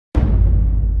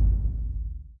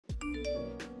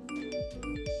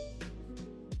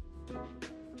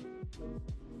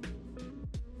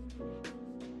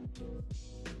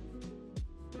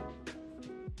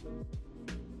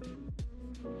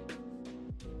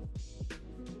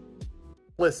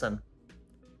Listen,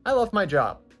 I love my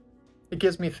job. It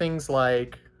gives me things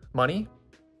like money,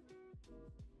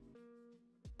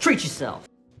 Treat yourself.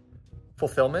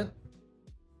 fulfillment,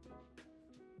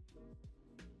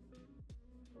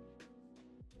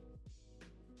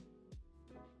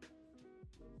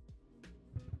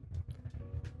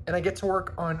 and I get to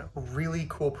work on really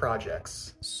cool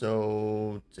projects.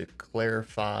 So to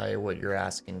clarify what you're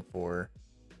asking for,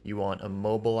 you want a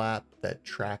mobile app that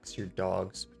tracks your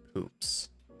dog's poops.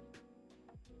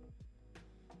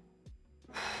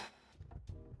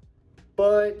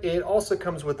 But it also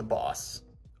comes with a boss,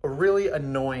 a really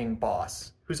annoying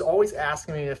boss, who's always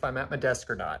asking me if I'm at my desk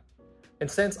or not. And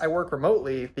since I work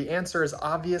remotely, the answer is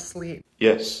obviously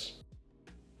Yes.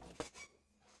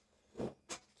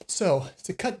 So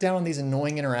to cut down on these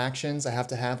annoying interactions I have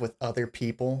to have with other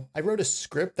people, I wrote a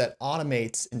script that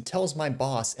automates and tells my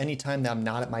boss anytime that I'm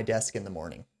not at my desk in the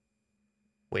morning.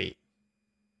 Wait,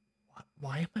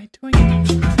 why am I doing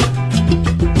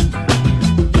it?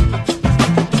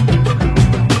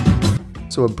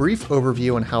 So a brief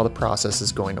overview on how the process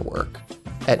is going to work.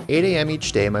 At 8 a.m.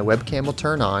 each day, my webcam will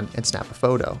turn on and snap a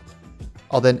photo.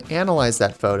 I'll then analyze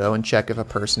that photo and check if a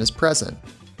person is present.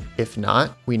 If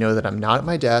not, we know that I'm not at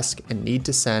my desk and need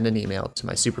to send an email to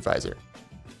my supervisor.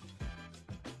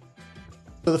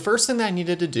 So the first thing that I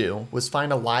needed to do was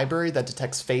find a library that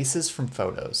detects faces from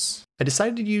photos. I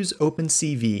decided to use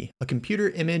OpenCV, a computer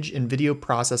image and video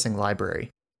processing library.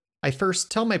 I first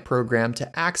tell my program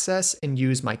to access and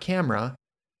use my camera,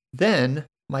 then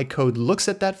my code looks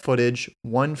at that footage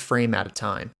one frame at a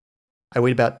time. I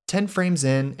wait about 10 frames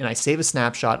in and I save a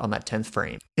snapshot on that 10th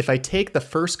frame. If I take the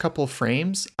first couple of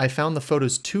frames, I found the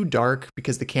photos too dark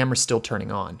because the camera's still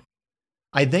turning on.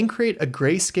 I then create a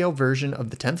grayscale version of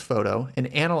the 10th photo and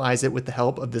analyze it with the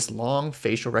help of this long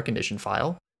facial recognition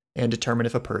file and determine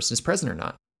if a person is present or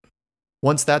not.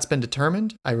 Once that's been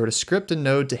determined, I wrote a script in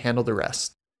Node to handle the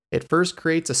rest. It first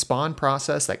creates a spawn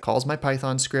process that calls my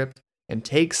Python script and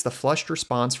takes the flushed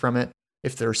response from it.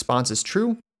 If the response is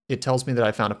true, it tells me that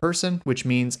I found a person, which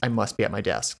means I must be at my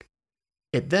desk.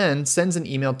 It then sends an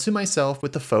email to myself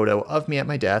with the photo of me at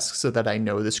my desk so that I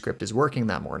know the script is working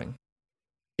that morning.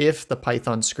 If the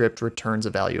Python script returns a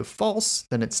value of false,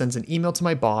 then it sends an email to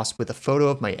my boss with a photo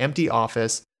of my empty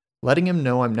office, letting him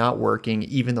know I'm not working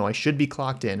even though I should be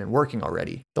clocked in and working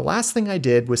already. The last thing I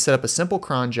did was set up a simple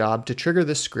cron job to trigger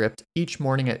this script each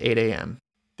morning at 8 a.m.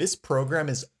 This program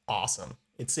is awesome.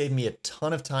 It saved me a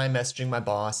ton of time messaging my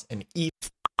boss and even